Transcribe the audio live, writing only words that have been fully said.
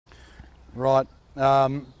Right,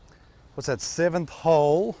 what's that, 7th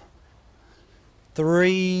hole,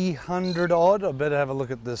 300 odd. I better have a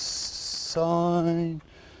look at this sign.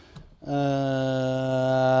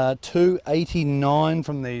 289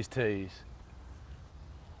 from these tees.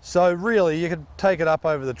 So really, you could take it up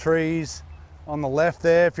over the trees on the left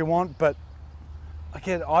there if you want, but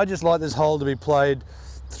again, I just like this hole to be played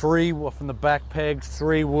 3 from the back pegs,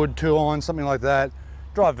 3 wood, 2 iron, something like that.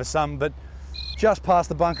 Drive for some, but just past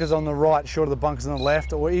the bunkers on the right, short of the bunkers on the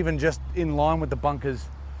left, or even just in line with the bunkers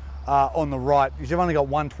on the right, because you've only got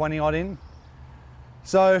 120 odd in.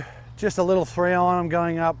 So just a little 3 iron, I'm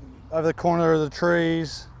going up over the corner of the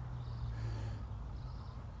trees.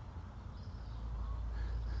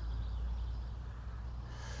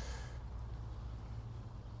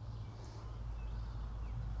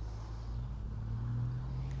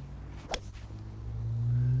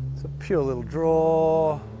 It's a pure little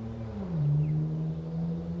draw.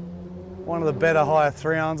 One of the better higher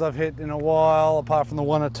 3 irons I've hit in a while, apart from the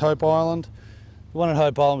one at Hope Island. The one at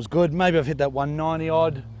Hope Island was good. Maybe I've hit that 190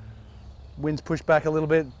 odd. Wind's pushed back a little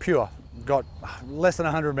bit. Pure. Got less than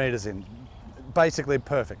 100 meters in. Basically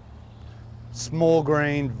perfect. Small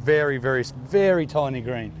green, very, very, very tiny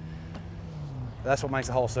green. That's what makes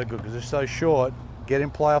the hole so good, because it's so short. Get in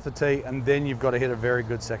play off the tee, and then you've got to hit a very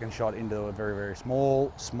good second shot into a very, very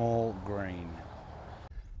small, small green.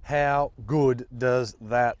 How good does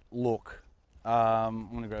that look? I'm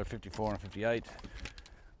going to go 54 and 58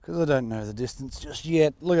 because I don't know the distance just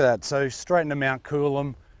yet. Look at that. So straight into Mount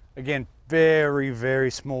Coolum. Again, very,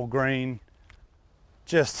 very small green.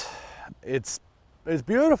 Just, it's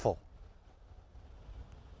beautiful.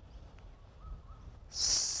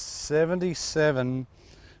 77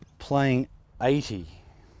 playing 80.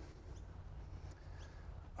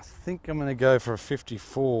 I think I'm going to go for a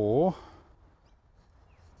 54.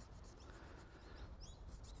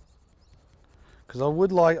 Because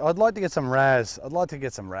I'd like to get some Raz. I'd like to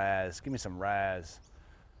get some Raz. Give me some Raz.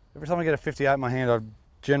 Every time I get a 58 in my hand, I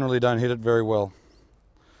generally don't hit it very well.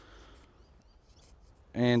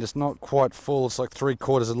 And it's not quite full, it's like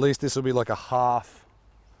 3/4. At least this will be like a half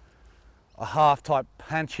type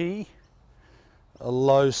punchy, a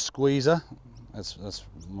low squeezer. That's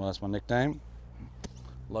my nickname,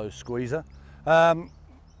 low squeezer.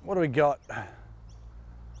 What do we got?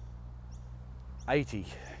 80.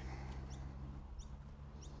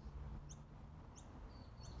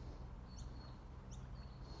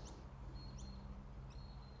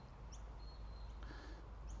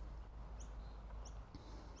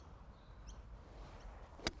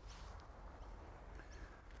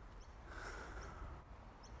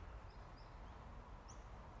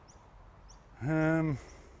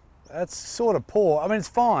 That's sort of poor. I mean, it's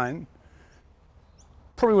fine.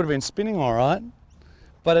 Probably would have been spinning all right,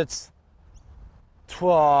 but it's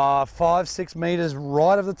 5-6 meters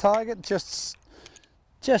right of the target. Just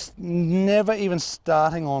never even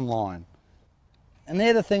starting on line. And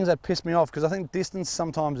they're the things that piss me off, because I think distance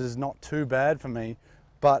sometimes is not too bad for me,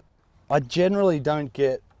 but I generally don't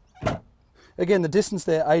get, again, the distance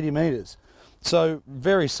there, 80 meters. So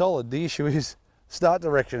very solid. The issue is start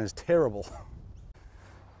direction is terrible.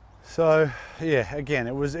 So yeah, again,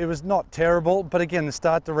 it was not terrible, but again, the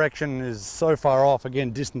start direction is so far off.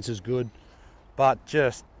 Again, distance is good, but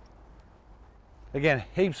just, again,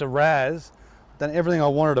 heaps of Raz, done everything I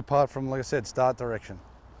wanted apart from, like I said, start direction.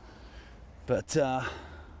 But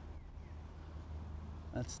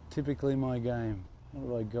that's typically my game. What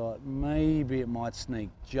have I got? Maybe it might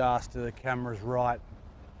sneak just to the camera's right.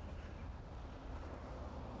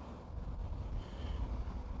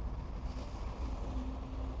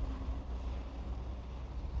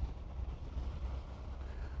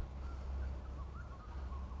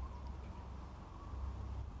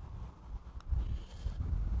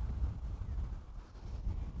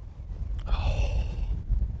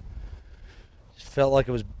 Felt like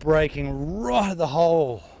it was breaking right at the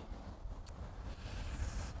hole.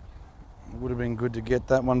 It would have been good to get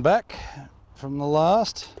that one back from the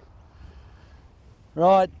last.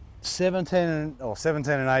 Right, 17 and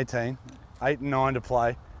 18, 8 and 9 to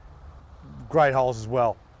play. Great holes as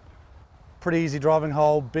well. Pretty easy driving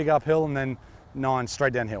hole, big uphill, and then 9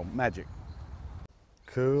 straight downhill. Magic.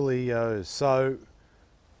 Coolios. So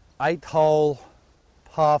 8th hole,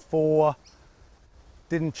 par 4.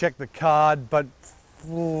 Didn't check the card, but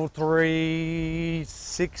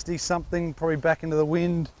 360 something, probably back into the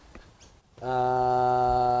wind.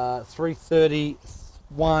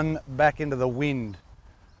 331 back into the wind.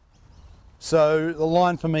 So the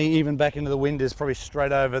line for me, even back into the wind, is probably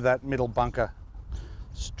straight over that middle bunker.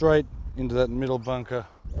 Straight into that middle bunker.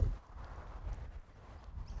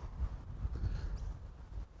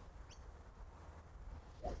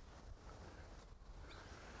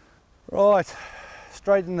 Right,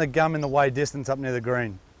 straight in the gum in the way distance up near the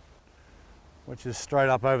green, which is straight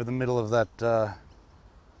up over the middle of that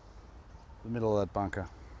bunker.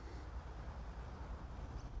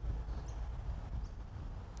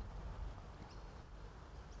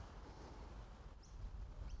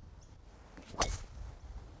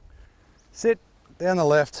 Sit, down the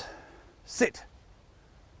left, sit,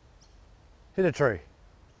 hit a tree.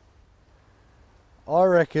 I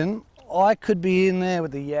reckon I could be in there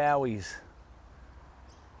with the yowies.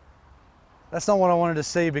 That's not what I wanted to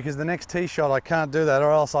see, because the next tee shot I can't do that,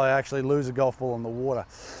 or else I actually lose a golf ball in the water.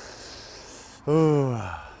 Ooh.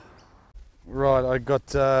 Right, I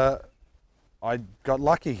got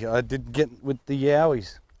lucky. I did get with the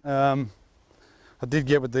yowies. I did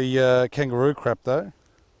get with the kangaroo crap though.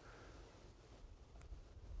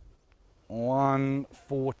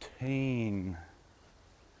 114.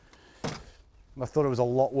 I thought it was a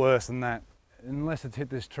lot worse than that, unless it's hit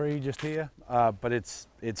this tree just here, but it's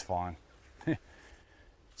fine.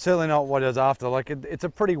 Certainly not what I was after. Like it's a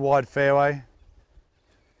pretty wide fairway.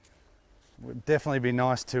 Would definitely be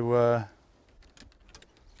nice to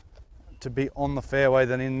be on the fairway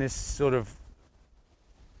than in this sort of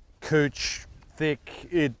cooch, thick.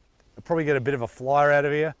 I'll probably get a bit of a flyer out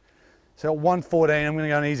of here. So at 114, I'm going to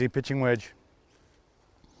go an easy pitching wedge.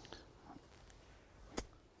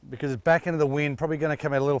 Because it's back into the wind, probably going to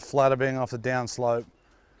come out a little flatter being off the down slope.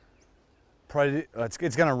 Probably, it's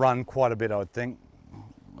going to run quite a bit, I would think.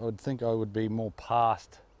 I would think I would be more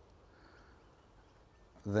past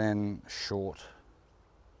than short.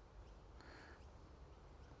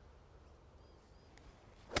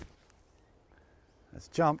 It's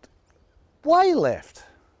jumped way left.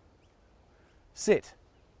 Sit.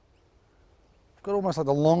 I've got almost like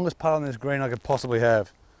the longest putt on this green I could possibly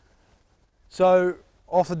have. So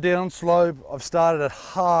off the down slope, I've started at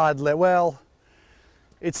hard left. Well,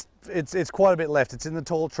 it's quite a bit left. It's in the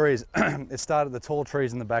tall trees. It started the tall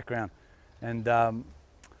trees in the background, and I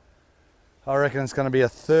reckon it's going to be a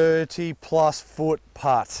 30+ foot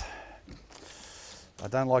putt. I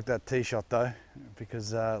don't like that tee shot though,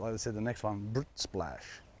 because like I said, the next one, splash.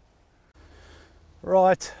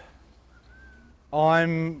 Right.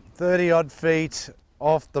 I'm 30 odd feet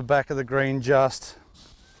off the back of the green, just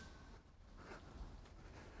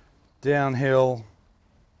downhill,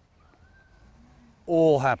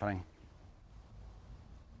 all happening.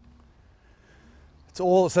 It's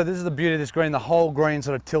all, so this is the beauty of this green, the whole green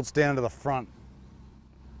sort of tilts down to the front.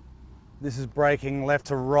 This is breaking left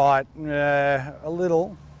to right, a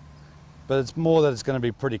little, but it's more that it's going to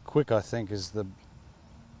be pretty quick, I think, is the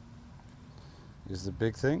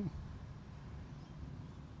big thing.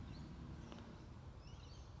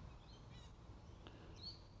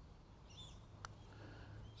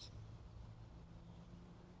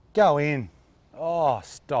 Go in. Oh,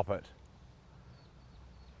 stop it.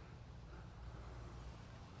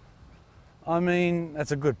 I mean,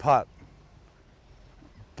 that's a good putt,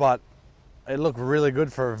 but it looked really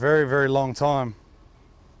good for a very, very long time.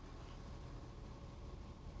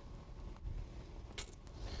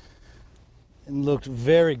 It looked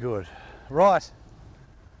very good. Right.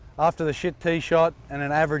 After the shit tee shot and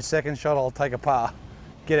an average second shot, I'll take a par.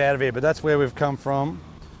 Get out of here, but that's where we've come from.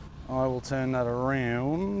 I will turn that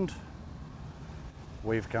around.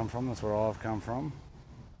 We've come from, that's where I've come from.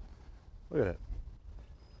 Look at it.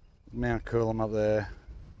 Mount Coolum up there.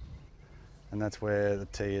 And that's where the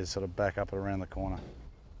tee is, sort of back up around the corner.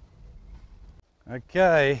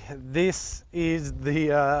 Okay, this is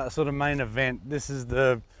the sort of main event. This is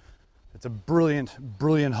it's a brilliant,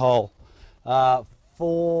 brilliant hole.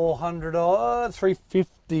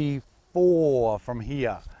 354 from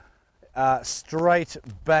here. Straight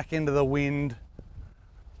back into the wind.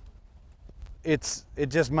 It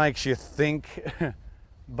just makes you think,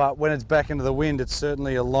 but when it's back into the wind, it's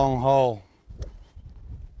certainly a long hole.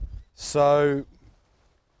 So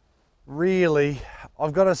really,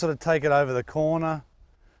 I've got to sort of take it over the corner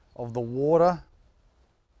of the water,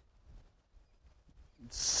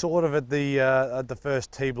 sort of at the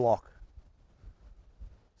first tee block.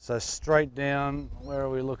 So straight down, where are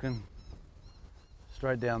we looking?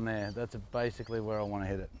 Straight down there. That's basically where I want to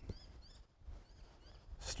hit it.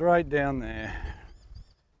 Straight down there.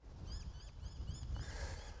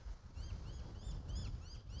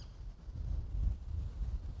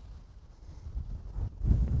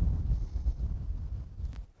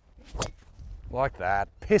 Like that.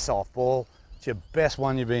 Piss off, ball. It's your best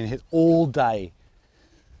one you've been hit all day.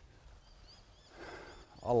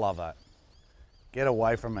 I love that. Get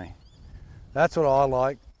away from me. That's what I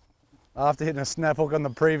like. After hitting a snap hook on the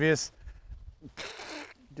previous,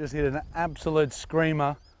 just hit an absolute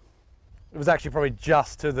screamer It was actually probably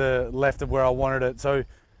just to the left of where I wanted it. So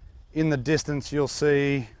in the distance, you'll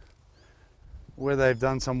see where they've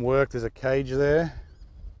done some work. There's a cage there,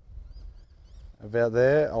 about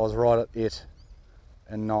there. I was right at it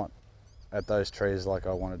and not at those trees like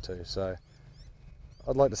I wanted to. So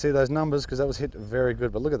I'd like to see those numbers because that was hit very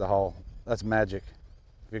good. But look at the hole. That's magic.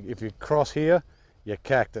 If you cross here, you're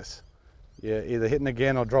cactus. You're either hitting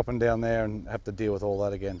again or dropping down there and have to deal with all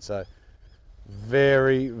that again. So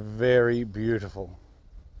very, very beautiful.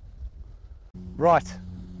 Right,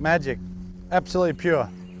 magic, absolutely pure.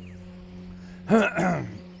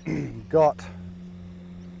 Got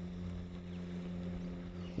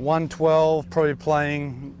 112, probably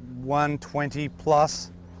playing 120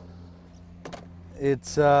 plus.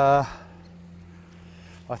 It's, I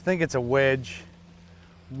think it's a wedge.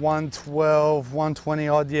 112, 120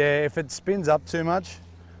 odd, yeah. If it spins up too much,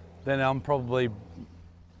 then I'm probably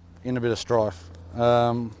in a bit of strife.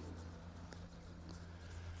 I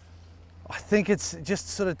think it's just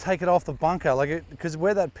sort of take it off the bunker, like because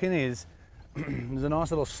where that pin is, there's a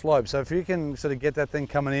nice little slope. So if you can sort of get that thing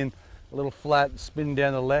coming in a little flat, spinning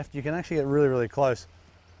down the left, you can actually get really, really close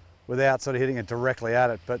without sort of hitting it directly at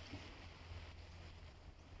it. But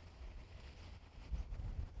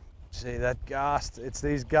see that gust, it's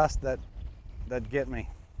these gusts that get me.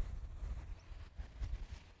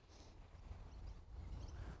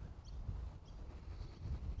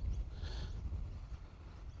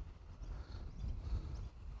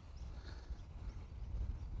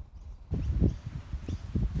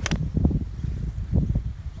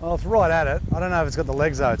 Well, it's right at it. I don't know if it's got the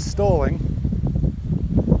legs though. It's stalling.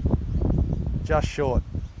 Just short.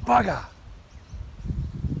 Bugger!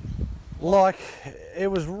 Like, it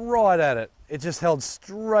was right at it. It just held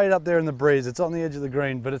straight up there in the breeze. It's on the edge of the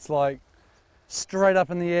green, but it's like straight up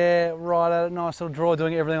in the air, right at it. Nice little draw,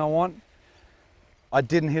 doing everything I want. I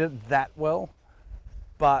didn't hit it that well,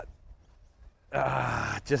 but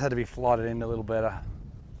just had to be flighted in a little better.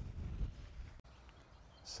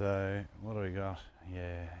 So, what do we got?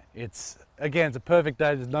 Yeah, it's a perfect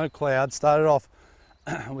day. There's no clouds. Started off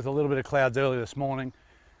with a little bit of clouds early this morning,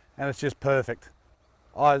 and it's just perfect.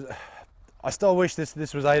 I still wish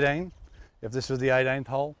this was 18, if this was the 18th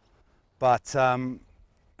hole, but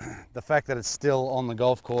the fact that it's still on the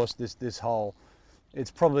golf course, this hole,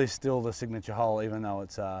 it's probably still the signature hole, even though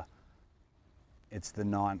it's the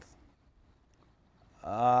 9th.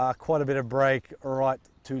 Quite a bit of break right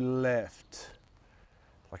to left.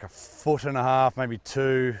 Like a foot and a half, maybe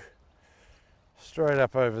 2, straight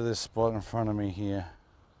up over this spot in front of me here.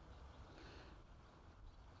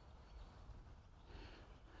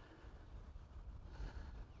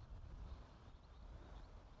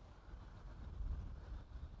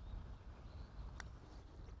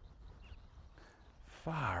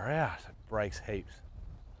 Far out, it breaks heaps.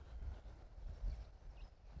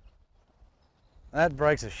 That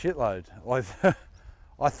breaks a shitload. Like,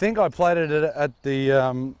 I think I played it at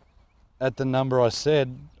the number I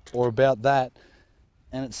said, or about that,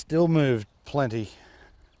 and it still moved plenty.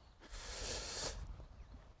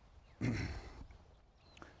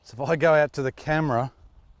 So if I go out to the camera,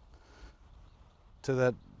 to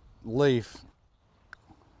that leaf,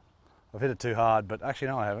 I've hit it too hard, but actually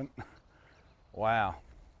no, I haven't. Wow.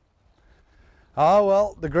 Oh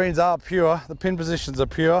well, the greens are pure, the pin positions are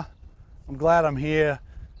pure. I'm glad I'm here.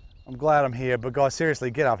 I'm glad I'm here, but guys,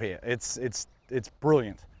 seriously, get up here. It's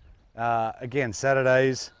brilliant. Again,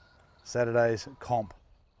 Saturdays, comp.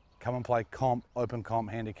 Come and play comp, open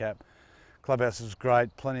comp, handicap. Clubhouse is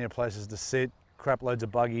great, plenty of places to sit, crap loads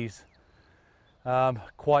of buggies.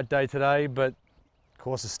 Quiet day today, but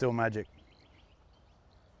course is still magic.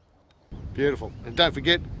 Beautiful. And don't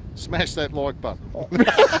forget, smash that like button. You're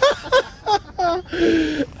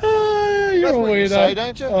a weirdo. Say,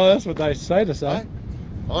 don't you? Oh, that's what they say to say. Hey?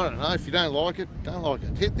 I don't know. If you don't like it, don't like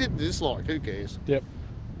it. Hit dislike. Who cares? Yep.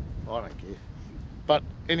 I don't care. But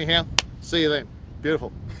anyhow, see you then.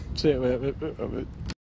 Beautiful. See you.